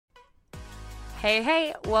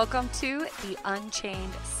Hey, welcome to the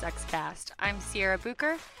Unchained Sexcast. I'm Sierra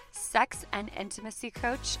Bucher, sex and intimacy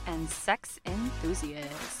coach and sex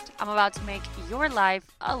enthusiast. I'm about to make your life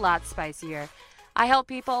a lot spicier. I help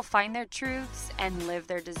people find their truths and live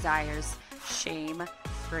their desires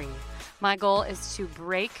shame-free. My goal is to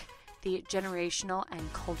break the generational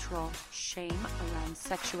and cultural shame around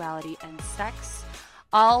sexuality and sex,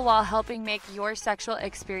 all while helping make your sexual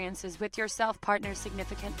experiences with yourself, partner,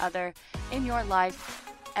 significant other in your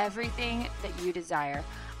life everything that you desire.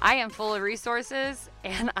 I am full of resources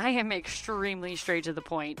and I am extremely straight to the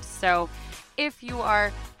point. So if you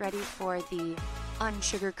are ready for the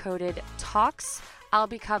unsugar-coated talks, I'll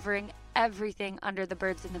be covering everything under the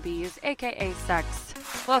birds and the bees, aka sex.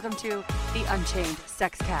 Welcome to the Unchained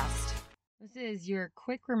Sexcast. This is your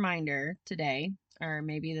quick reminder today, or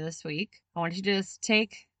maybe this week. I want you to just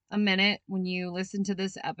take a minute when you listen to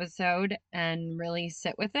this episode and really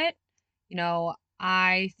sit with it.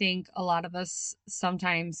 I think a lot of us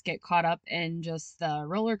sometimes get caught up in just the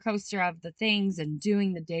roller coaster of the things and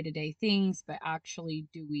doing the day-to-day things, but actually,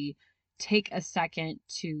 do we take a second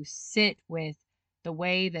to sit with the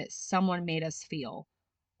way that someone made us feel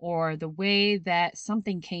or the way that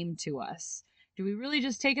something came to us? Do we really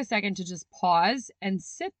just take a second to just pause and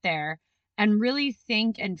sit there and really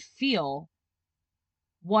think and feel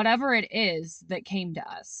whatever it is that came to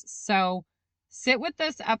us? So sit with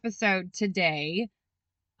this episode today.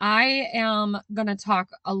 I am going to talk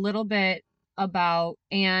a little bit about,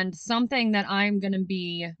 and something that I'm going to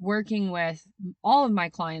be working with all of my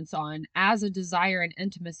clients on as a desire and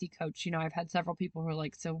intimacy coach. I've had several people who are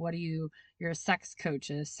like, so what you're a sex coach,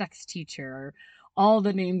 a sex teacher, or all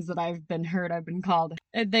the names that I've been called.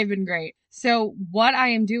 They've been great. So what I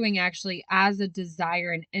am doing actually as a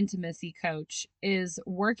desire and intimacy coach is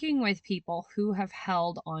working with people who have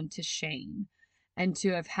held on to shame and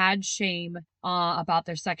to have had shame about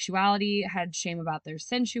their sexuality, had shame about their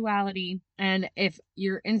sensuality. And if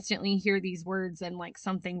you're instantly hear these words and like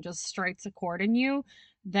something just strikes a chord in you,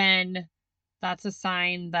 then that's a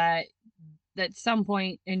sign that at some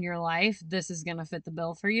point in your life, this is going to fit the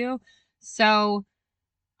bill for you. So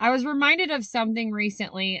I was reminded of something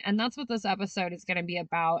recently, and that's what this episode is going to be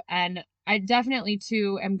about. And I definitely,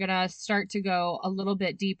 too, am going to start to go a little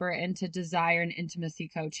bit deeper into desire and intimacy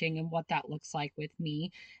coaching and what that looks like with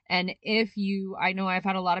me. And I know I've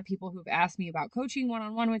had a lot of people who've asked me about coaching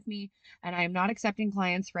one-on-one with me, and I am not accepting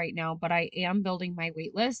clients right now, but I am building my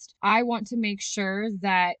wait list. I want to make sure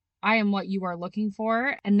that I am what you are looking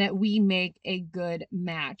for and that we make a good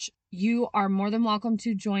match. You are more than welcome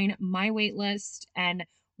to join my wait list, and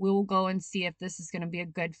we'll go and see if this is going to be a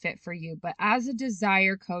good fit for you. But as a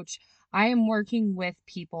desire coach, I am working with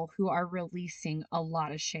people who are releasing a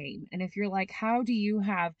lot of shame. And if you're like, how do you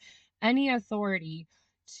have any authority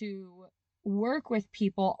to work with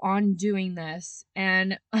people on doing this?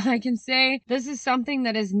 And I can say this is something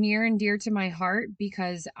that is near and dear to my heart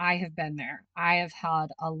because I have been there. I have had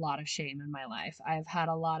a lot of shame in my life. I've had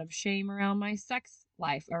a lot of shame around my sex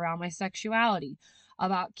life, around my sexuality,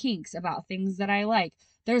 about kinks, about things that I like.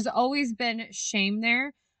 There's always been shame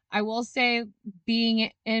there. I will say,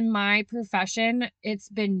 being in my profession, it's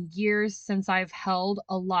been years since I've held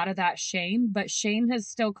a lot of that shame, but shame has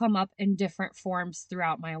still come up in different forms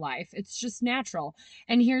throughout my life. It's just natural.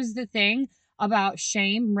 And here's the thing about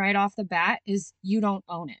shame right off the bat is you don't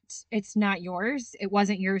own it. It's not yours. It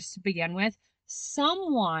wasn't yours to begin with.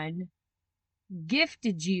 Someone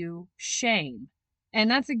gifted you shame. And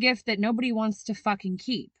that's a gift that nobody wants to fucking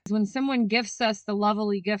keep. When someone gifts us the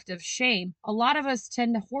lovely gift of shame, a lot of us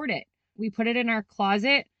tend to hoard it. We put it in our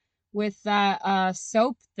closet with that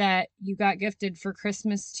soap that you got gifted for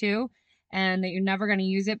Christmas too, and that you're never going to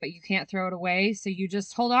use it, but you can't throw it away. So you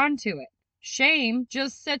just hold on to it. Shame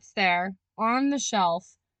just sits there on the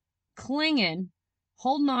shelf, clinging,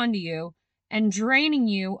 holding on to you, and draining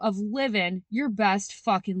you of living your best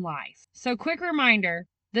fucking life. So quick reminder,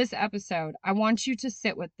 this episode, I want you to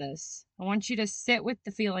sit with this. I want you to sit with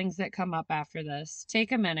the feelings that come up after this.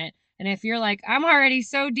 Take a minute. And if you're like, I'm already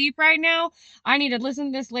so deep right now, I need to listen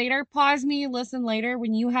to this later, pause me, listen later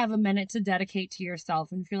when you have a minute to dedicate to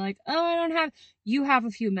yourself. And if you're like, oh, you have a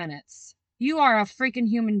few minutes. You are a freaking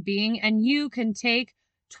human being and you can take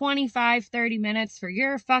 25, 30 minutes for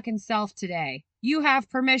your fucking self today. You have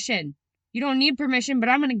permission. You don't need permission, but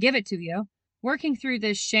I'm going to give it to you. Working through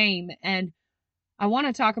this shame, and I want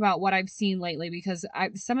to talk about what I've seen lately because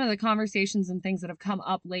some of the conversations and things that have come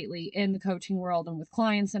up lately in the coaching world and with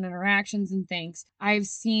clients and interactions and things, I've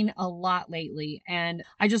seen a lot lately. And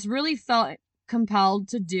I just really felt compelled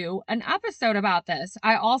to do an episode about this.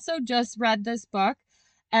 I also just read this book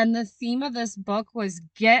And the theme of this book was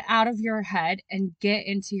get out of your head and get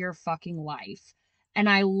into your fucking life. And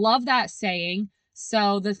I love that saying.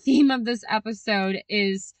 So the theme of this episode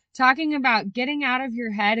is talking about getting out of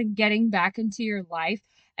your head and getting back into your life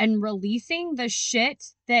and releasing the shit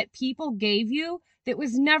that people gave you that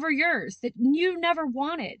was never yours, that you never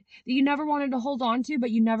wanted, that you never wanted to hold on to,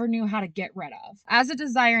 but you never knew how to get rid of. As a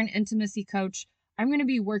desire and intimacy coach, I'm going to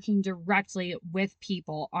be working directly with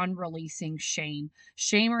people on releasing shame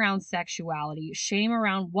around sexuality, shame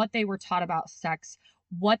around what they were taught about sex,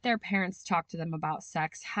 what their parents talked to them about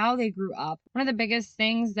sex, how they grew up. One of the biggest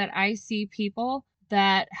things that I see people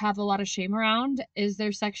that have a lot of shame around is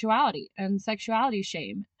their sexuality and sexuality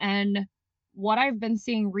shame. And what I've been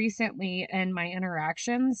seeing recently in my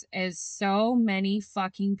interactions is so many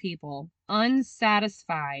fucking people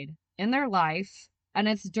unsatisfied in their life, and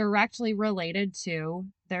it's directly related to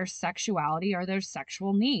their sexuality or their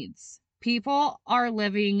sexual needs. People are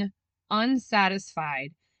living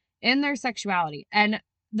unsatisfied in their sexuality. And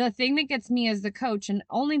the thing that gets me as the coach, and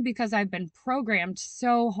only because I've been programmed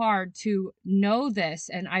so hard to know this,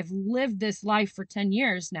 and I've lived this life for 10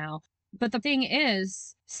 years now. But the thing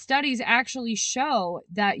is, studies actually show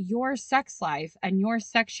that your sex life and your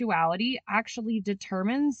sexuality actually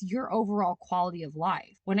determines your overall quality of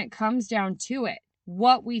life. When it comes down to it,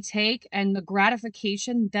 what we take and the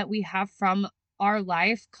gratification that we have from our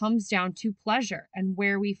life comes down to pleasure and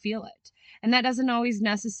where we feel it. And that doesn't always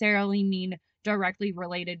necessarily mean directly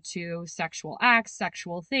related to sexual acts,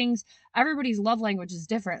 sexual things. Everybody's love language is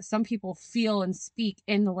different. Some people feel and speak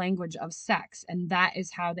in the language of sex, and that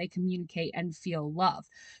is how they communicate and feel love.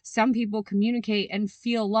 Some people communicate and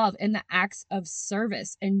feel love in the acts of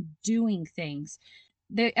service and doing things.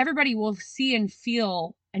 Everybody will see and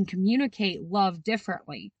feel and communicate love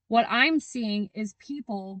differently. What I'm seeing is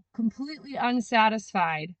people completely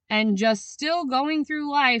unsatisfied and just still going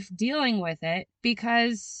through life dealing with it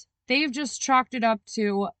because they've just chalked it up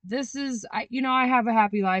to this is I have a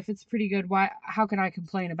happy life, it's pretty good, how can I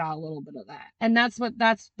complain about a little bit of that? And that's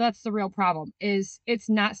the real problem. Is it's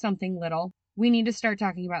not something little. We need to start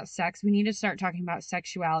talking about sex. We need to start talking about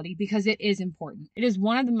sexuality because it is important. It is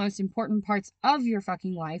one of the most important parts of your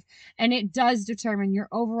fucking life, and it does determine your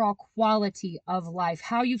overall quality of life,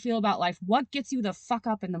 how you feel about life, what gets you the fuck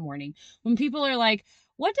up in the morning. When people are like,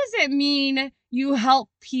 what does it mean you help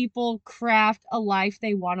people craft a life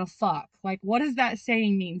they want to fuck? Like, what does that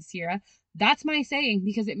saying mean, Sierra? That's my saying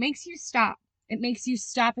because it makes you stop. It makes you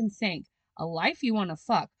stop and think. A life you want to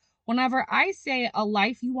fuck. Whenever I say a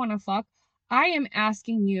life you want to fuck, I am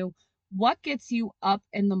asking you, what gets you up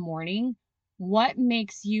in the morning? What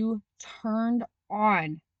makes you turned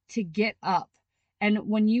on to get up? And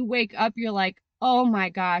when you wake up, you're like, oh my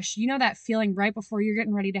gosh, you know that feeling right before you're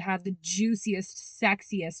getting ready to have the juiciest,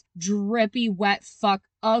 sexiest, drippy, wet fuck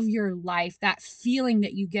of your life? That feeling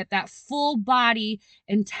that you get, that full body,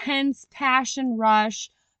 intense passion rush,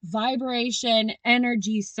 vibration,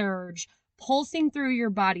 energy surge, pulsing through your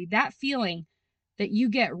body, that feeling that you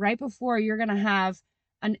get right before you're going to have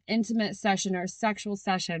an intimate session or a sexual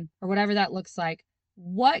session or whatever that looks like.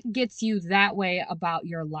 What gets you that way about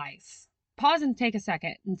your life? Pause and take a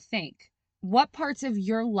second and think. What parts of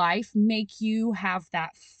your life make you have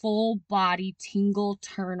that full body tingle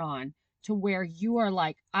turn on to where you are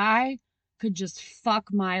like, I could just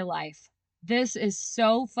fuck my life. This is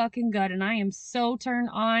so fucking good and I am so turned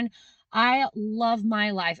on. I love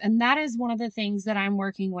my life. And that is one of the things that I'm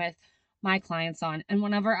working with my clients on. And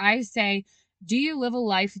whenever I say, do you live a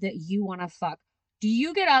life that you want to fuck? Do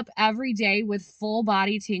you get up every day with full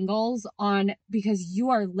body tingles on because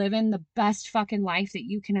you are living the best fucking life that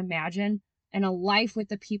you can imagine and a life with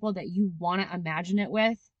the people that you want to imagine it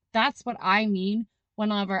with? That's what I mean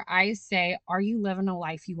whenever I say, are you living a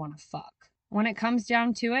life you want to fuck? When it comes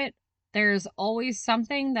down to it, there's always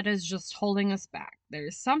something that is just holding us back.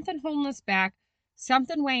 There's something holding us back,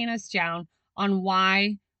 something weighing us down on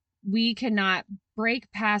why we cannot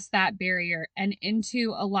break past that barrier and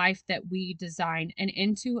into a life that we design and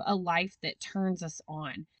into a life that turns us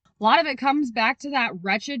on. A lot of it comes back to that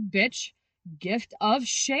wretched bitch gift of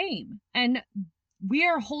shame. And we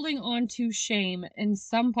are holding on to shame in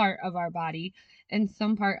some part of our body and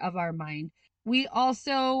some part of our mind. We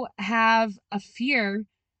also have a fear.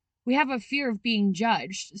 We have a fear of being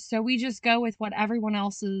judged. So we just go with what everyone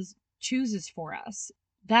else's chooses for us.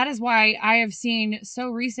 That is why I have seen so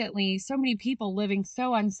recently so many people living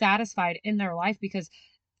so unsatisfied in their life because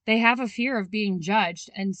they have a fear of being judged.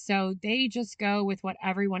 And so they just go with what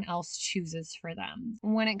everyone else chooses for them.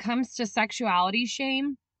 When it comes to sexuality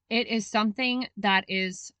shame, it is something that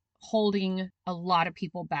is holding a lot of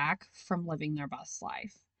people back from living their best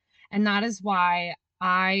life. And that is why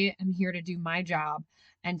I am here to do my job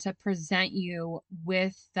and to present you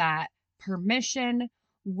with that permission,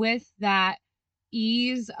 with that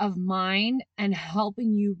ease of mind, and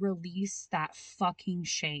helping you release that fucking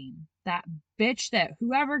shame. That bitch that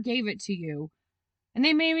whoever gave it to you, and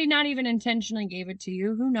they maybe not even intentionally gave it to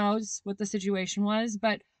you, who knows what the situation was,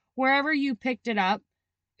 but wherever you picked it up,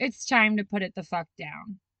 it's time to put it the fuck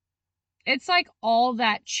down. It's like all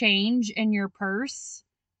that change in your purse.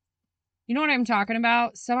 You know what I'm talking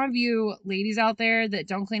about? Some of you ladies out there that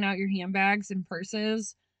don't clean out your handbags and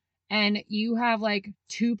purses, and you have like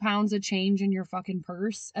 2 pounds of change in your fucking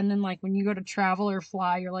purse. And then, like, when you go to travel or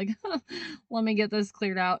fly, you're like, let me get this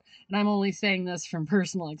cleared out. And I'm only saying this from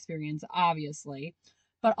personal experience, obviously.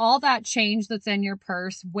 But all that change that's in your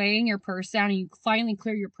purse, weighing your purse down, and you finally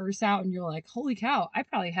clear your purse out, and you're like, holy cow, I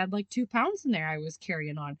probably had like 2 pounds in there I was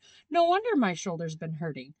carrying on. No wonder my shoulder's been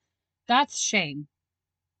hurting. That's shame.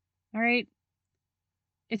 All right.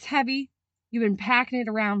 It's heavy. You've been packing it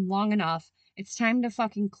around long enough. It's time to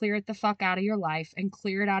fucking clear it the fuck out of your life and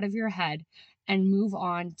clear it out of your head and move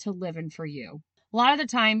on to living for you. A lot of the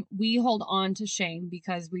time, we hold on to shame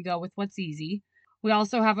because we go with what's easy. We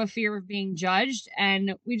also have a fear of being judged,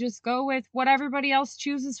 and we just go with what everybody else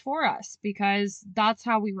chooses for us because that's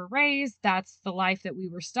how we were raised. That's the life that we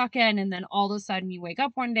were stuck in. And then all of a sudden, you wake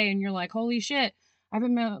up one day and you're like, holy shit, I've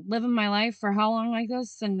been living my life for how long like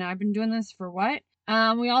this? And I've been doing this for what?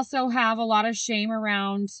 We also have a lot of shame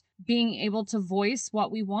around being able to voice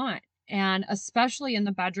what we want. And especially in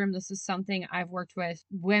the bedroom, this is something I've worked with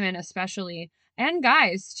women, especially, and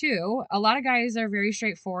guys too. A lot of guys are very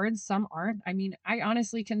straightforward. Some aren't. I mean, I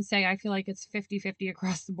honestly can say I feel like it's 50-50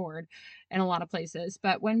 across the board in a lot of places.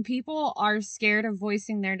 But when people are scared of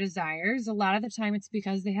voicing their desires, a lot of the time it's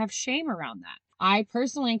because they have shame around that. I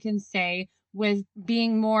personally can say, with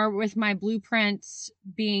being more with my blueprints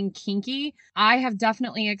being kinky, I have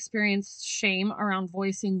definitely experienced shame around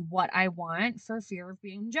voicing what I want for fear of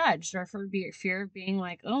being judged or for fear of being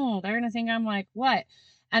like, oh, they're gonna think I'm like what?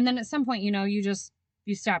 And then at some point,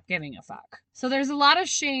 you stop giving a fuck. So there's a lot of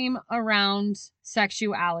shame around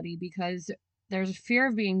sexuality because there's a fear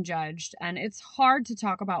of being judged, and it's hard to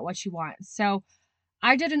talk about what you want. So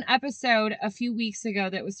I did an episode a few weeks ago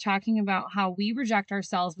that was talking about how we reject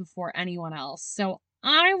ourselves before anyone else. So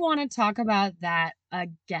I want to talk about that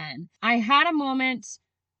again. I had a moment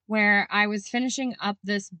where I was finishing up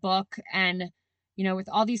this book, and, with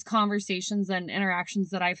all these conversations and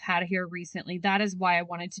interactions that I've had here recently, that is why I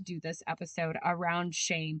wanted to do this episode around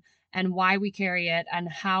shame and why we carry it and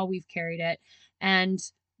how we've carried it and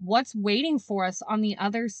what's waiting for us on the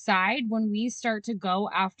other side when we start to go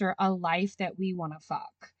after a life that we want to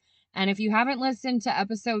fuck. And if you haven't listened to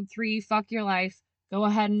episode 3, Fuck Your Life, go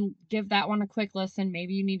ahead and give that one a quick listen.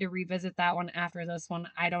 Maybe you need to revisit that one after this one.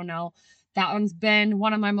 I don't know. That one's been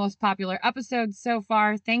one of my most popular episodes so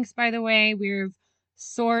far. Thanks, by the way. We've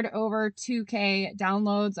soared over 2K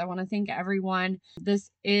downloads. I want to thank everyone. This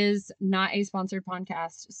is not a sponsored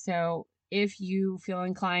podcast, so if you feel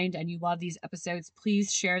inclined and you love these episodes,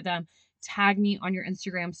 please share them. Tag me on your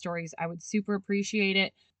Instagram stories. I would super appreciate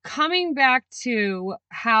it. Coming back to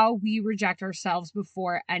how we reject ourselves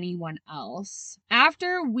before anyone else.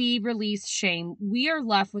 After we release shame, we are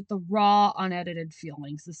left with the raw, unedited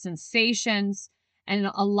feelings, the sensations, and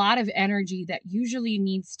a lot of energy that usually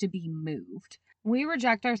needs to be moved. We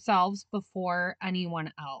reject ourselves before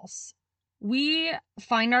anyone else. We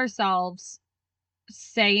find ourselves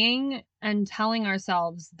saying and telling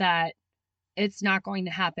ourselves that it's not going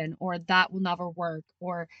to happen, or that will never work,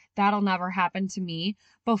 or that'll never happen to me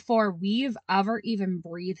before we've ever even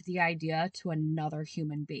breathed the idea to another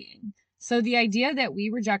human being. So the idea that we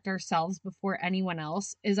reject ourselves before anyone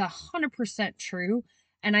else is 100% true.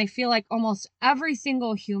 And I feel like almost every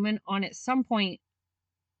single human on at some point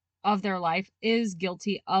of their life is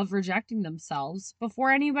guilty of rejecting themselves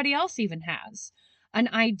before anybody else even has an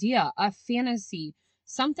idea, a fantasy,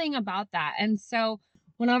 something about that. And so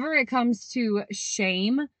whenever it comes to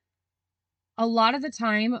shame, a lot of the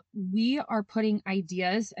time we are putting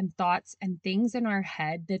ideas and thoughts and things in our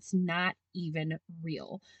head that's not even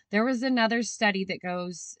real. There was another study that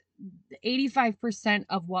goes 85%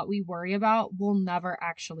 of what we worry about will never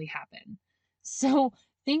actually happen. So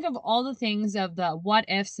think of all the things of the what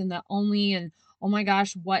ifs and the only, and oh my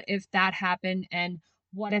gosh, what if that happened? And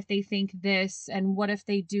what if they think this? And what if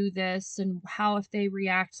they do this? And how if they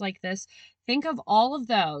react like this? Think of all of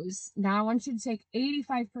those. Now I want you to take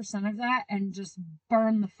 85% of that and just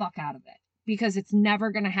burn the fuck out of it because it's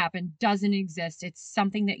never going to happen, doesn't exist. It's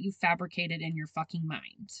something that you fabricated in your fucking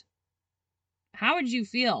mind. How would you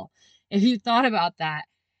feel if you thought about that?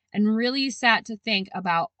 and really sat to think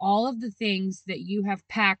about all of the things that you have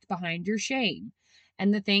packed behind your shame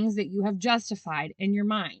and the things that you have justified in your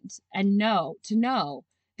mind, and know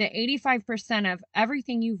that 85% of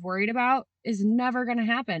everything you've worried about is never going to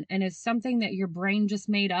happen and is something that your brain just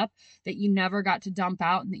made up, that you never got to dump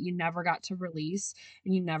out and that you never got to release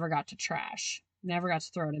and you never got to trash, never got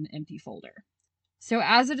to throw it in the empty folder. So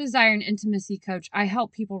as a desire and intimacy coach, I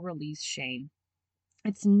help people release shame.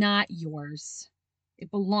 It's not yours. It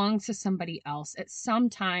belongs to somebody else. At some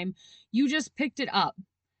time, you just picked it up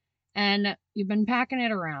and you've been packing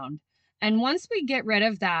it around. And once we get rid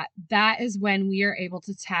of that, that is when we are able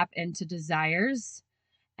to tap into desires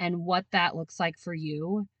and what that looks like for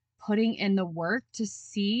you, putting in the work to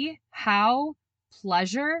see how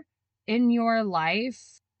pleasure in your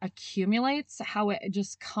life accumulates, how it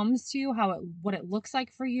just comes to you, what it looks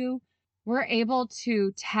like for you. We're able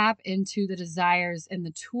to tap into the desires and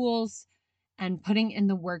the tools and putting in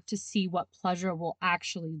the work to see what pleasure will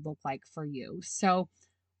actually look like for you. So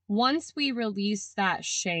once we release that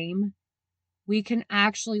shame, we can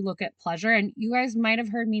actually look at pleasure. And you guys might have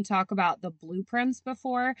heard me talk about the blueprints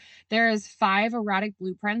before. There is 5 erotic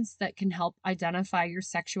blueprints that can help identify your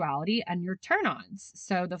sexuality and your turn-ons.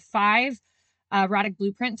 So the 5 erotic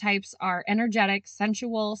blueprint types are energetic,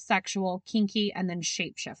 sensual, sexual, kinky, and then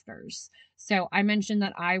shapeshifters. So I mentioned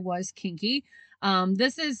that I was kinky.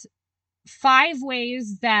 This is 5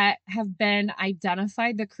 ways that have been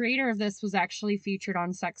identified. The creator of this was actually featured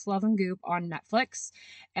on Sex, Love, and Goop on Netflix.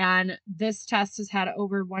 And this test has had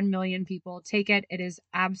over 1 million people take it. It is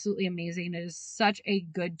absolutely amazing. It is such a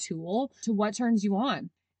good tool to what turns you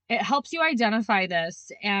on. It helps you identify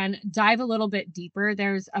this and dive a little bit deeper.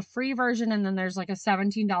 There's a free version and then there's like a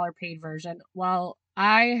 $17 paid version. Well,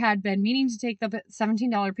 I had been meaning to take the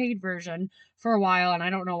 $17 paid version for a while, and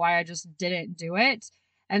I don't know why I just didn't do it.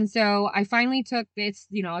 And so I finally took it's,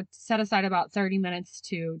 set aside about 30 minutes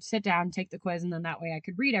to sit down, take the quiz, and then that way I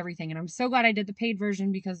could read everything. And I'm so glad I did the paid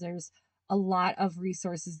version because there's a lot of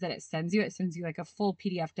resources that it sends you. It sends you like a full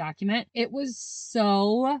PDF document. It was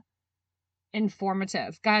so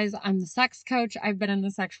informative. Guys, I'm the sex coach. I've been in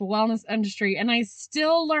the sexual wellness industry and I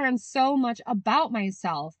still learn so much about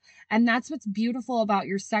myself. And that's what's beautiful about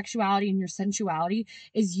your sexuality and your sensuality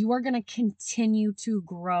is you are going to continue to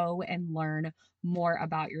grow and learn more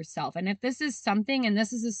about yourself. And if this is something and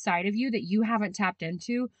this is a side of you that you haven't tapped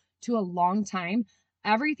into to a long time,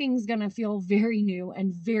 everything's going to feel very new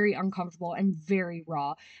and very uncomfortable and very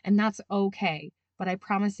raw. And that's okay, but I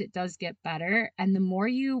promise it does get better. And the more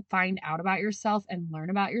you find out about yourself and learn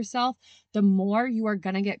about yourself, the more you are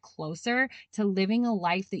going to get closer to living a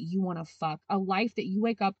life that you want to fuck, a life that you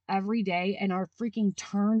wake up every day and are freaking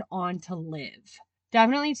turned on to live.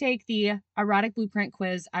 Definitely take the erotic blueprint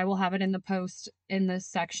quiz. I will have it in the post in this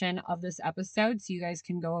section of this episode so you guys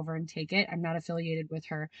can go over and take it. I'm not affiliated with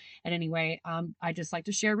her in any way. I just like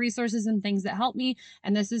to share resources and things that help me.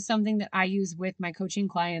 And this is something that I use with my coaching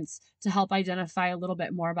clients to help identify a little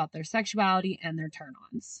bit more about their sexuality and their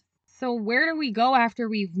turn-ons. So where do we go after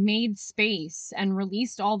we've made space and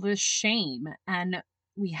released all this shame? And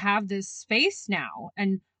we have this space now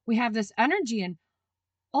and we have this energy and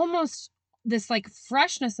almost this like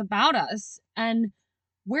freshness about us. And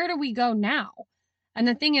where do we go now? And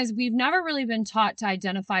the thing is, we've never really been taught to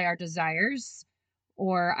identify our desires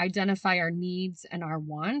or identify our needs and our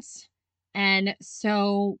wants. And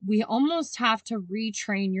so we almost have to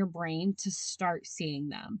retrain your brain to start seeing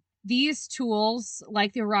them. These tools,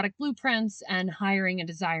 like the erotic blueprints and hiring a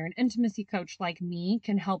desire and intimacy coach like me,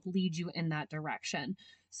 can help lead you in that direction.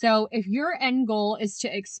 So if your end goal is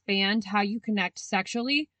to expand how you connect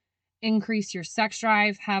sexually, increase your sex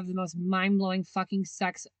drive, have the most mind-blowing fucking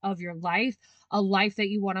sex of your life, a life that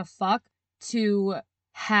you want to fuck, to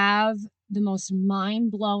have the most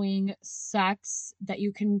mind-blowing sex that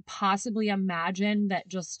you can possibly imagine that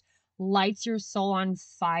just lights your soul on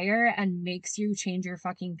fire and makes you change your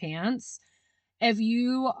fucking pants. If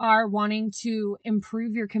you are wanting to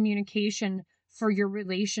improve your communication for your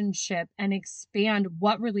relationship and expand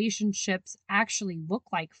what relationships actually look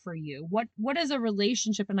like for you. What does a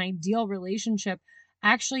relationship, an ideal relationship,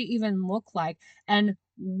 actually even look like? And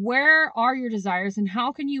where are your desires and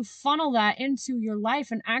how can you funnel that into your life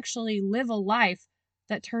and actually live a life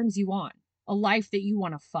that turns you on, a life that you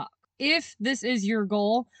want to fuck? If this is your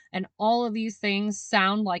goal and all of these things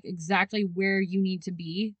sound like exactly where you need to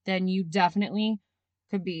be, then you definitely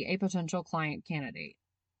could be a potential client candidate.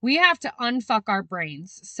 We have to unfuck our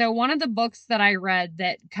brains. So one of the books that I read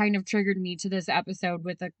that kind of triggered me to this episode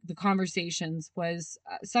with the conversations was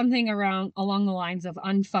something along the lines of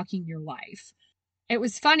unfucking your life. It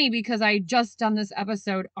was funny because I had just done this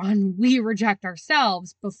episode on we reject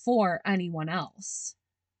ourselves before anyone else.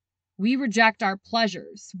 We reject our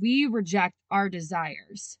pleasures. We reject our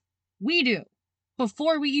desires. We do,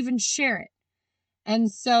 before we even share it. And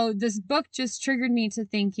so this book just triggered me to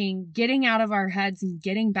thinking, getting out of our heads and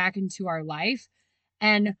getting back into our life.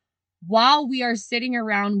 And while we are sitting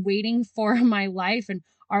around waiting for my life and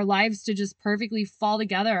our lives to just perfectly fall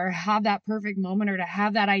together or have that perfect moment or to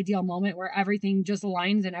have that ideal moment where everything just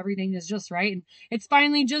aligns and everything is just right and it's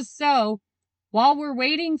finally just so, while we're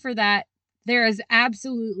waiting for that, there is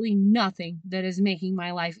absolutely nothing that is making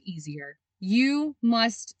my life easier. You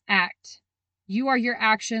must act. You are your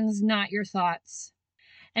actions, not your thoughts.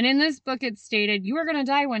 And in this book, it stated, you are going to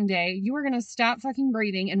die one day. You are going to stop fucking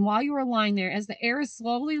breathing. And while you are lying there, as the air is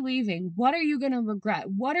slowly leaving, what are you going to regret?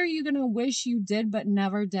 What are you going to wish you did but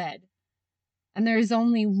never did? And there is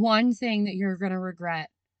only one thing that you're going to regret.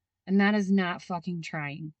 And that is not fucking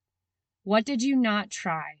trying. What did you not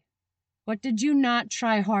try? What did you not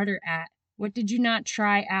try harder at? What did you not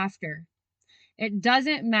try after? It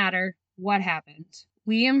doesn't matter what happened.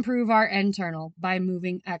 We improve our internal by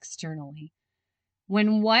moving externally.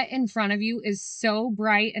 When what in front of you is so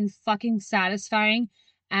bright and fucking satisfying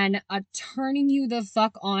and turning you the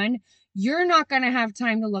fuck on, you're not going to have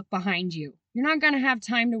time to look behind you. You're not going to have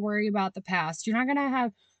time to worry about the past. You're not going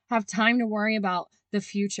to have time to worry about the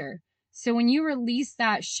future. So when you release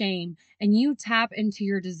that shame and you tap into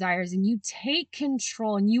your desires and you take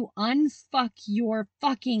control and you unfuck your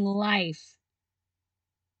fucking life,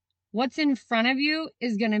 what's in front of you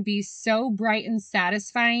is going to be so bright and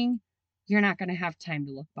satisfying, you're not going to have time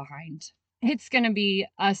to look behind. It's going to be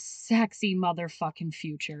a sexy motherfucking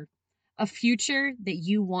future. A future that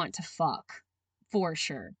you want to fuck. For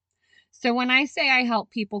sure. So when I say I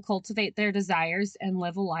help people cultivate their desires and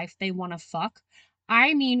live a life they want to fuck,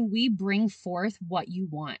 I mean we bring forth what you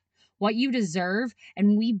want, what you deserve,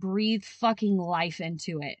 and we breathe fucking life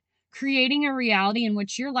into it. Creating a reality in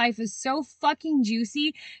which your life is so fucking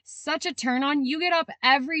juicy, such a turn on, you get up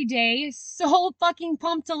every day so fucking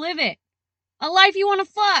pumped to live it. A life you want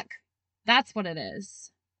to fuck. That's what it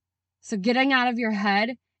is. So getting out of your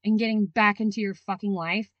head and getting back into your fucking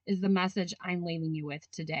life is the message I'm leaving you with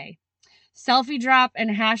today. Selfie drop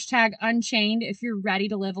and hashtag unchained if you're ready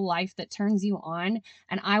to live a life that turns you on.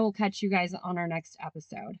 And I will catch you guys on our next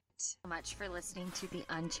episode. So much for listening to the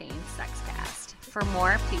Unchained Sexcast. For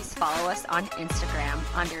more, please follow us on Instagram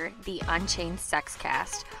under the Unchained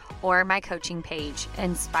Sexcast or my coaching page,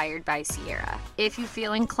 Inspired by Sierra. If you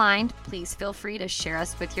feel inclined, please feel free to share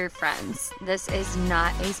us with your friends. This is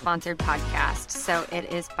not a sponsored podcast, so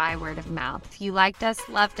it is by word of mouth. If you liked us,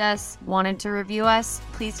 loved us, wanted to review us,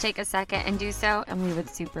 please take a second and do so, and we would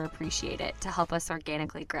super appreciate it to help us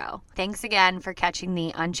organically grow. Thanks again for catching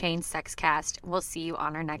the Unchained Sexcast. We'll see you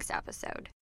on our next episode.